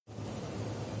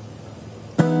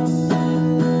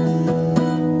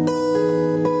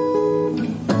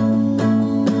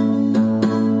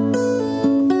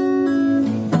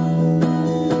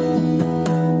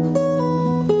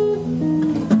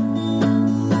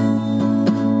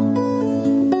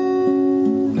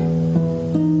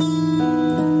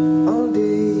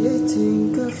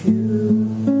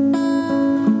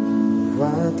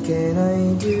What can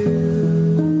I do?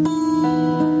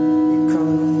 You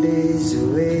come days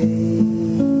away.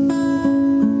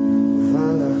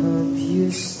 While I hope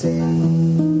you stay.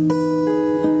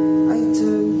 I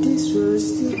thought this was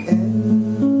the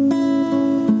end,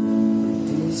 but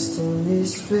this time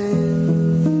is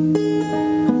when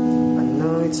I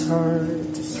know it's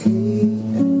hard to see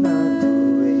another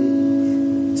way,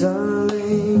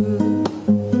 darling.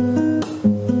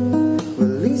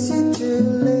 Well, is it too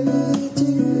late to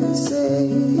say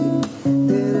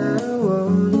that I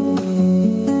want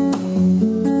it,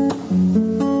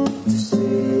 to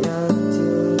stay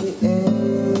until the end?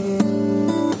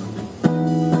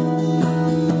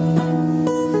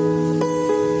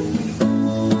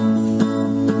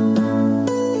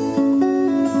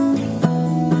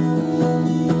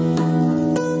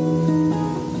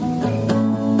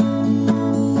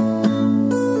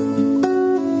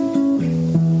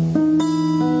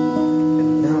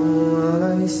 And now all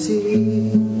I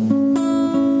see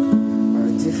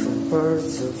are different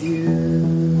parts of you.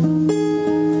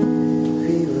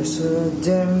 We were so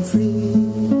damn free,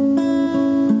 and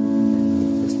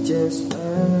it was just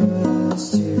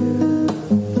us two.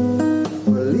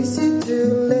 Well, is it too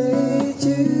late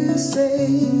to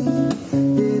say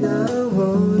that I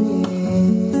want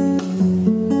it,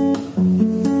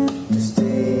 to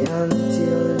stay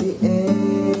until the end?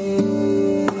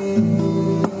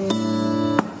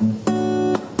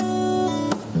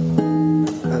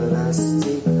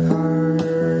 Elastic heart,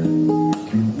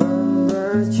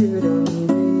 remember you don't